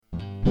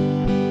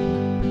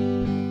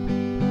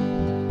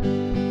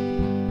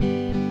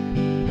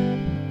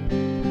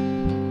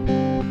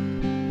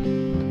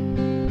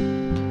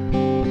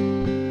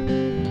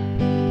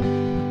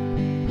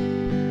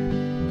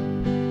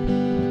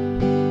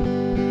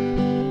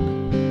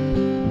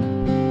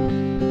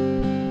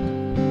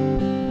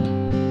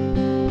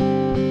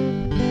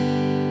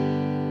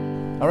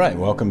right,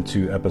 welcome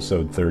to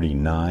episode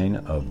 39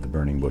 of the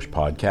Burning Bush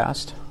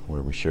podcast,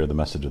 where we share the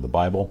message of the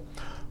Bible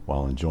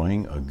while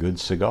enjoying a good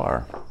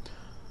cigar.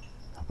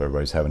 Hope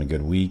everybody's having a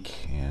good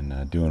week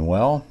and doing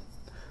well.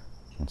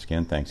 Once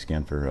again, thanks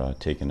again for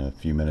taking a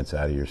few minutes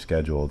out of your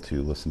schedule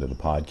to listen to the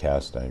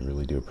podcast. I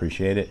really do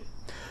appreciate it.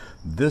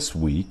 This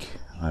week,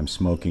 I'm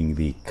smoking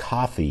the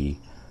Kafie,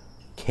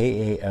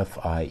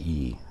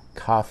 K-A-F-I-E,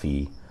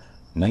 Kafie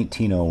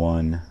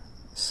 1901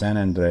 San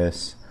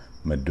Andres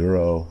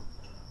Maduro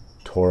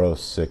Toro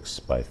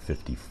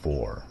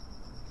 6x54.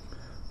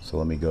 So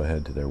let me go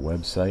ahead to their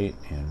website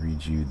and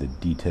read you the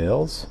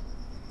details.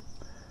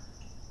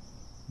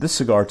 This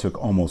cigar took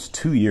almost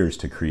 2 years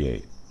to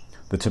create.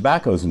 The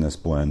tobaccos in this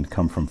blend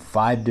come from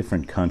 5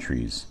 different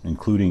countries,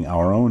 including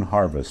our own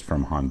harvest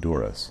from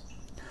Honduras.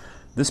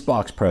 This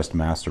box-pressed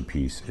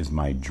masterpiece is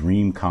my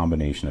dream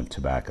combination of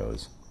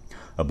tobaccos,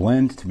 a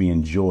blend to be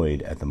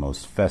enjoyed at the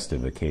most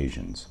festive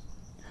occasions.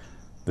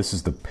 This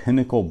is the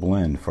pinnacle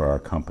blend for our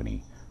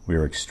company. We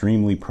are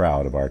extremely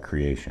proud of our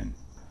creation.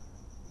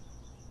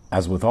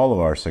 As with all of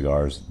our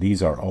cigars,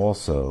 these are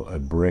also a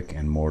brick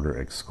and mortar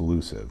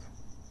exclusive.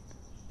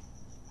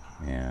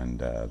 And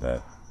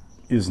that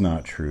is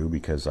not true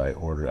because I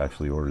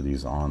actually ordered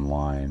these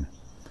online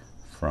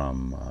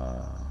from,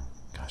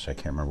 I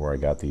can't remember where I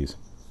got these.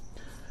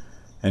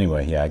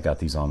 Anyway, yeah, I got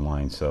these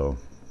online, so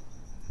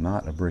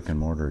not a brick and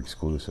mortar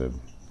exclusive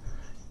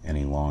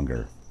any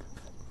longer.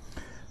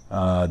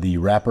 The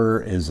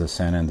wrapper is a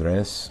San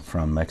Andres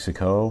from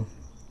Mexico.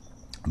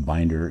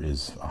 Binder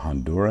is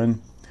Honduran.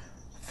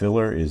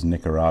 Filler is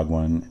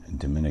Nicaraguan,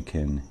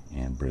 Dominican,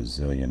 and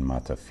Brazilian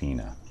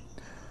Matafina.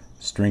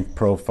 Strength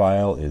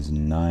profile is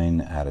 9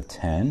 out of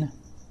 10.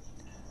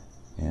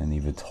 And the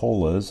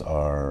Vitolas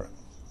are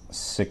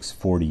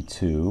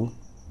 642,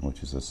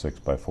 which is a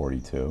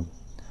 6x42.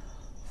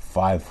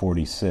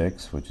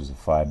 546, which is a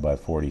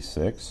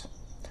 5x46.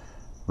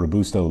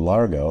 Robusto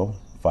Largo,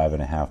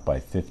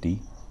 5.5x50.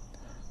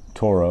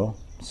 Toro,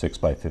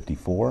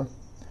 6x54,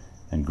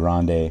 and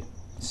Grande,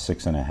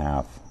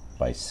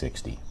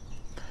 6.5x60.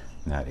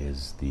 And that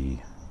is the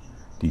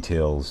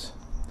details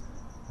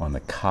on the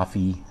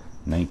Kafie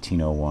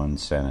 1901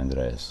 San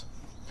Andres.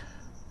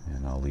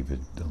 And I'll leave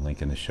the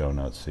link in the show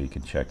notes so you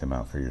can check them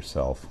out for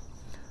yourself.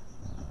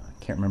 I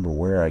can't remember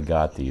where I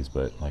got these,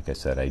 but like I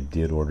said, I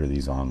did order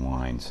these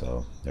online,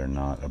 so they're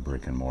not a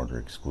brick and mortar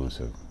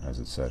exclusive, as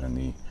it said in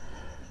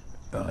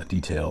the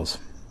details.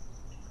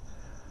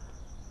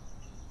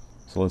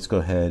 So let's go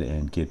ahead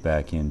and get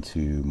back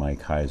into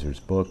Mike Heiser's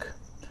book,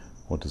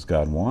 What Does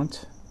God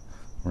Want?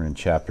 We're in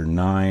chapter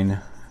 9,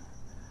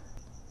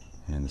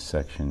 and the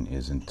section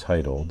is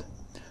entitled,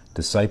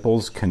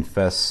 Disciples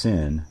Confess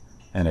Sin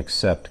and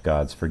Accept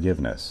God's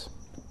Forgiveness.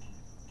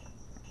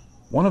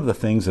 One of the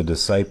things a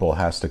disciple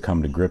has to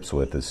come to grips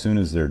with as soon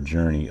as their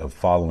journey of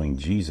following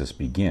Jesus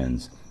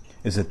begins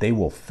is that they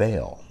will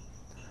fail.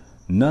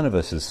 None of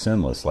us is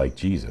sinless like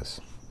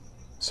Jesus.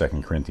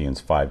 2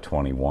 Corinthians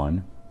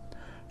 5:21.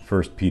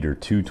 1 Peter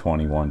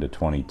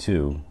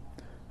 2:21-22,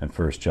 and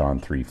 1 John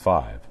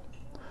 3:5.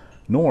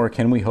 Nor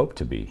can we hope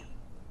to be.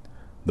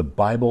 The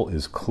Bible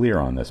is clear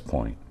on this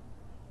point.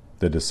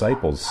 The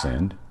disciples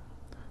sinned,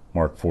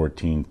 Mark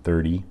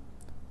 14:30,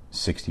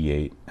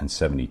 68, and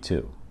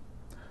 72.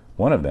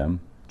 One of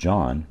them,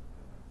 John,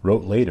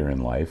 wrote later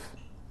in life,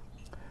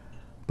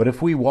 But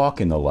if we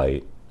walk in the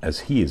light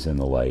as he is in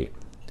the light,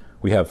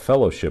 we have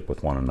fellowship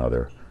with one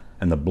another,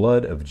 and the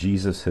blood of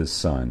Jesus his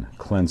Son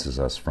cleanses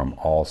us from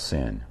all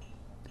sin.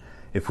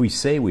 If we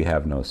say we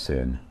have no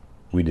sin,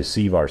 we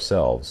deceive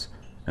ourselves,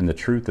 and the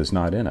truth is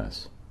not in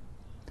us.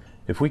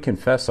 If we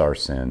confess our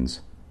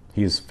sins,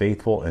 he is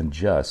faithful and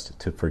just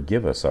to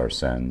forgive us our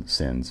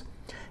sins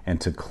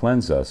and to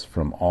cleanse us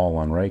from all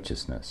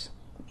unrighteousness.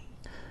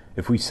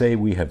 If we say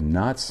we have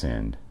not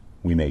sinned,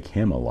 we make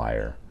him a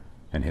liar,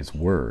 and his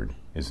word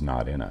is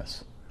not in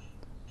us.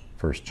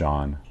 1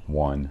 John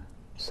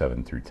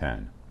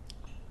 1:7-10.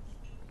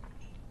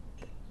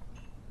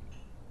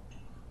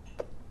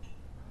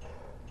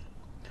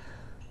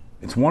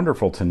 It's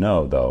wonderful to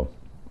know, though,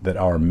 that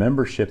our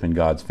membership in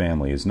God's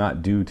family is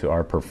not due to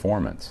our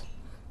performance.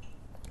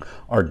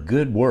 Our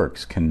good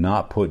works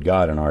cannot put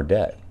God in our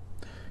debt.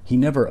 He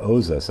never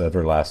owes us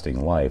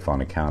everlasting life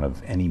on account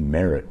of any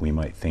merit we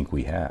might think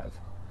we have.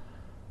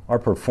 Our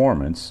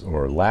performance,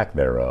 or lack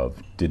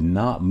thereof, did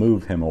not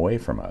move him away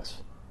from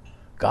us.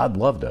 God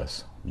loved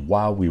us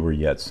while we were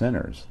yet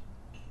sinners.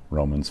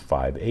 Romans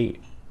 5:8.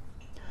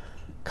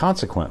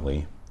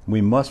 Consequently, we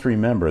must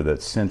remember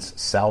that since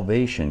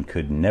salvation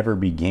could never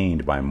be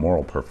gained by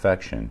moral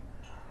perfection,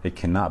 it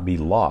cannot be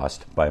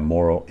lost by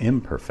moral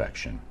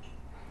imperfection.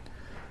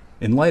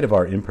 In light of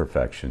our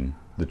imperfection,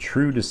 the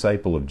true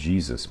disciple of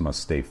Jesus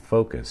must stay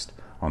focused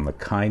on the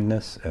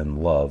kindness and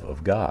love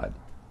of God.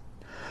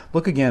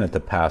 Look again at the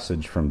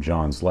passage from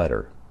John's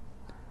letter.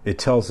 It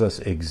tells us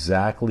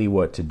exactly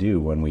what to do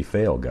when we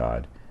fail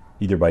God,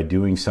 either by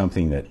doing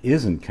something that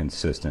isn't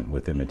consistent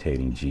with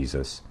imitating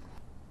Jesus,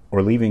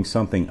 or leaving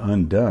something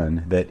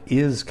undone that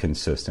is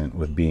consistent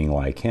with being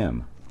like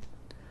him.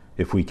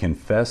 If we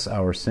confess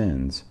our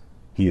sins,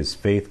 he is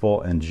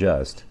faithful and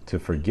just to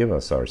forgive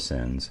us our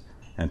sins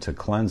and to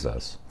cleanse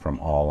us from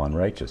all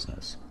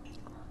unrighteousness.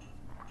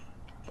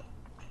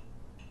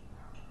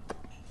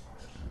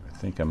 I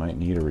think I might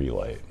need a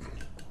relight.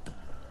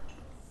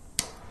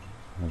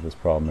 I have this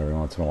problem every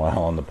once in a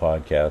while on the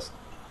podcast.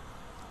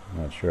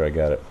 I'm not sure I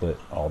got it lit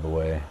all the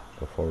way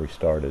before we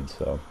started,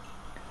 so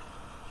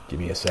give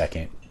me a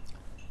second.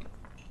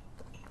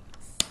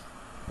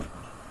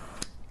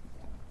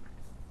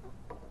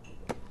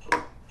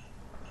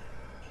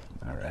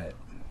 All right.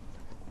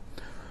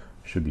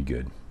 Should be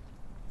good.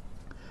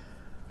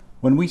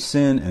 When we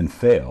sin and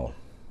fail,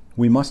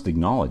 we must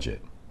acknowledge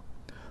it.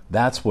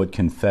 That's what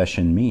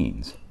confession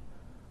means.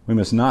 We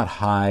must not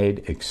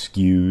hide,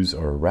 excuse,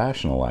 or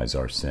rationalize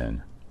our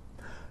sin.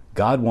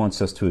 God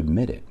wants us to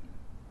admit it.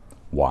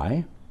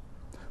 Why?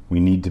 We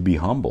need to be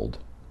humbled.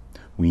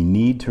 We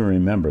need to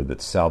remember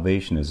that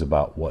salvation is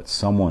about what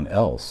someone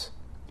else,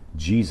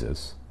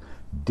 Jesus,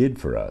 did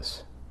for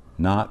us,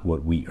 not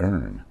what we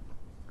earn.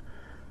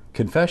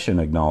 Confession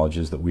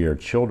acknowledges that we are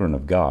children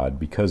of God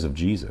because of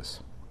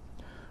Jesus.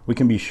 We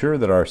can be sure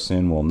that our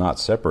sin will not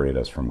separate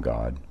us from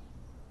God.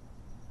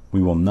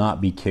 We will not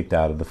be kicked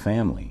out of the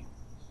family.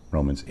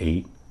 Romans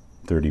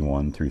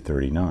 8:31 through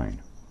 39.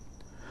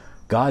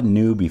 God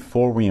knew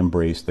before we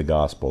embraced the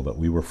gospel that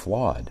we were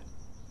flawed.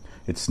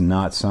 It's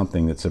not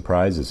something that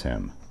surprises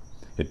him.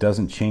 It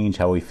doesn't change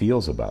how he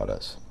feels about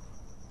us.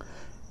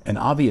 An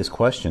obvious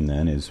question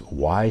then is,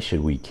 why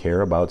should we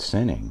care about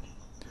sinning?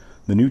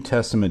 The New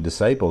Testament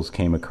disciples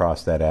came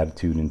across that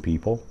attitude in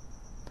people.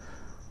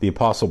 The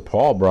Apostle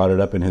Paul brought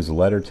it up in his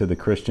letter to the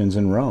Christians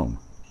in Rome.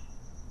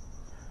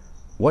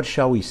 What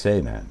shall we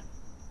say then?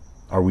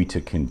 Are we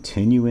to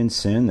continue in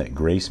sin that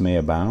grace may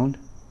abound?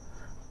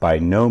 By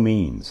no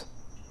means.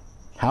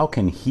 How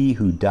can he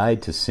who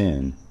died to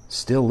sin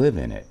still live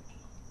in it?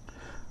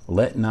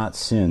 Let not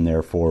sin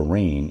therefore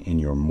reign in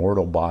your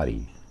mortal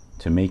body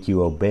to make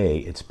you obey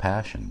its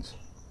passions.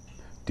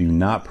 Do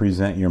not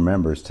present your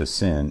members to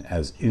sin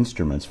as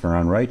instruments for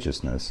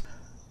unrighteousness,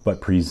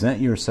 but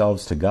present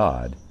yourselves to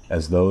God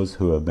as those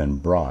who have been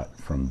brought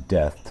from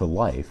death to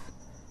life,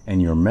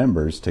 and your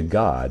members to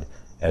God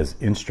as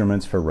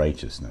instruments for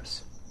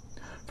righteousness.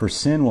 For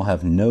sin will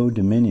have no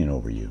dominion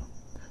over you,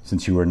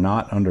 since you are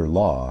not under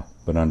law,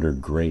 but under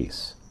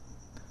grace.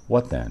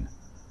 What then?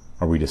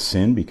 Are we to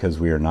sin because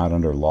we are not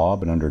under law,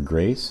 but under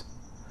grace?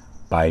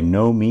 By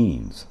no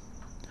means.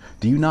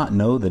 Do you not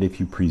know that if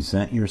you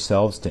present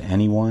yourselves to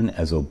anyone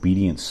as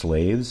obedient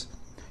slaves,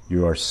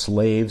 you are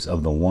slaves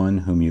of the one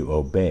whom you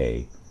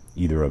obey,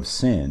 either of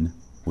sin,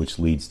 which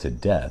leads to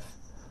death,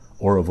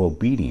 or of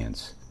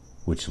obedience,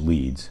 which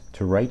leads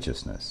to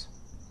righteousness?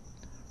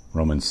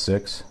 Romans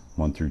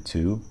 6:1 through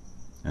 2,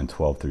 and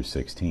 12 through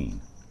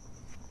 16.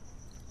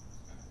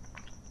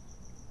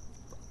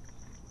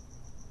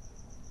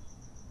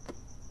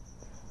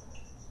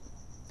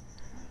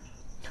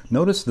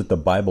 Notice that the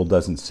Bible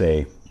doesn't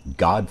say,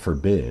 God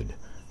forbid,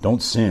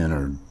 don't sin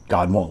or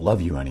God won't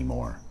love you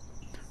anymore.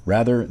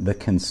 Rather, the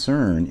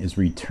concern is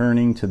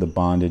returning to the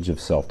bondage of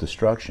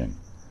self-destruction.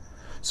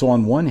 So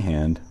on one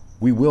hand,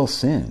 we will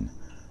sin,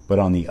 but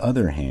on the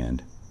other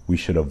hand, we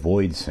should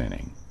avoid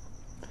sinning.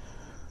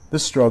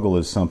 This struggle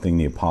is something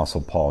the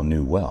Apostle Paul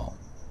knew well.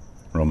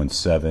 Romans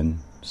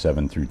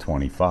 7:7 through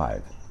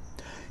 25.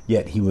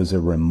 Yet he was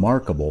a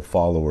remarkable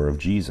follower of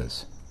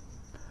Jesus.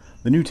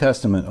 The New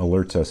Testament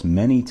alerts us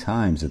many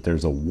times that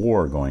there's a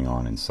war going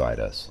on inside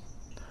us.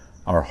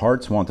 Our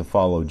hearts want to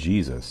follow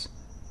Jesus,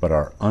 but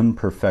our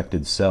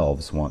unperfected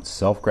selves want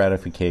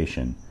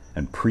self-gratification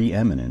and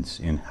preeminence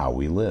in how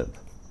we live.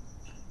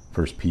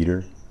 1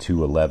 Peter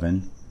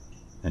 2:11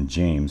 and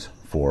James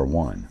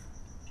 4:1.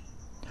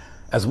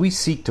 As we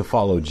seek to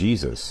follow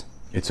Jesus,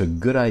 it's a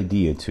good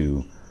idea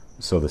to,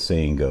 so the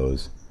saying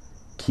goes,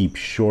 keep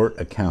short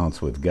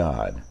accounts with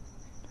God.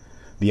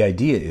 The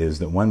idea is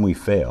that when we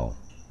fail,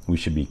 we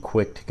should be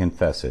quick to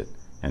confess it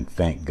and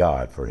thank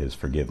God for his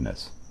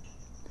forgiveness.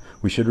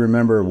 We should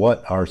remember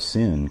what our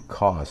sin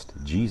cost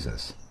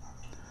Jesus.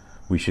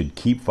 We should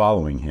keep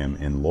following him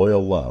in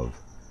loyal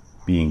love,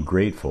 being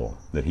grateful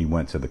that he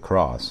went to the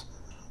cross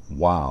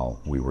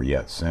while we were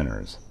yet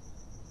sinners.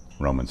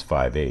 Romans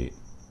 5:8.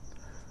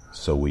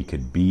 So we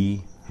could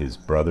be his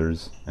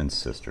brothers and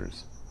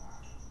sisters.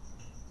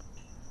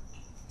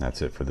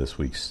 That's it for this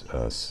week's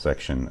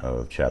section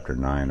of chapter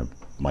 9 of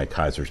Mike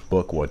Heiser's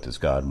book, What Does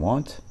God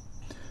Want?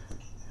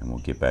 And we'll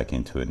get back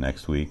into it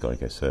next week.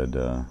 Like I said,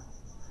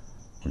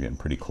 we're getting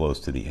pretty close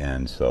to the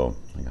end, so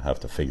I'll have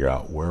to figure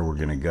out where we're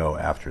going to go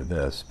after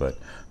this. But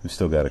we've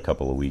still got a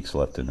couple of weeks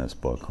left in this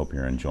book. Hope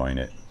you're enjoying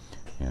it.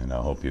 And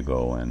I hope you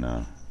go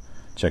and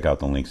check out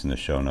the links in the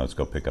show notes.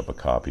 Go pick up a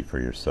copy for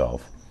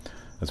yourself,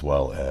 as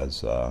well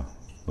as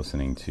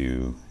listening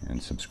to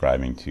and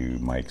subscribing to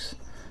Mike's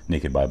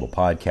Naked Bible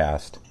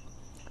podcast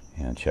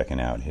and checking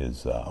out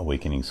his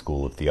Awakening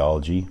School of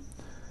Theology,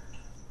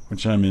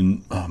 which I'm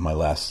in my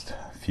last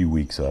few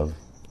weeks of.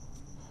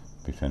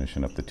 Be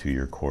finishing up the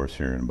 2-year course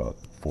here in about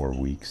 4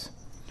 weeks,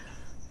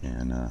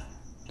 and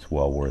It's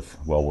well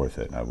worth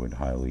it. I would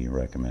highly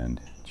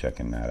recommend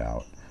checking that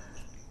out.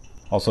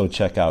 Also,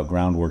 check out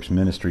Groundworks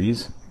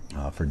Ministries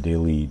for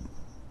daily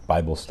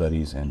Bible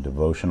studies and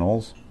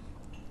devotionals,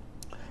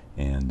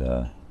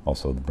 and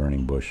also the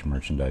Burning Bush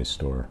merchandise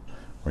store,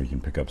 where you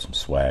can pick up some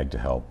swag to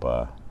help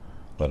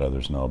let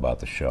others know about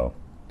the show.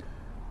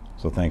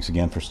 So thanks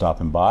again for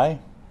stopping by,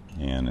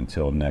 and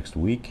until next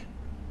week,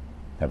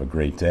 have a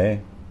great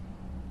day,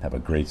 have a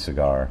great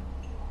cigar,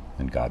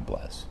 and God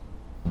bless.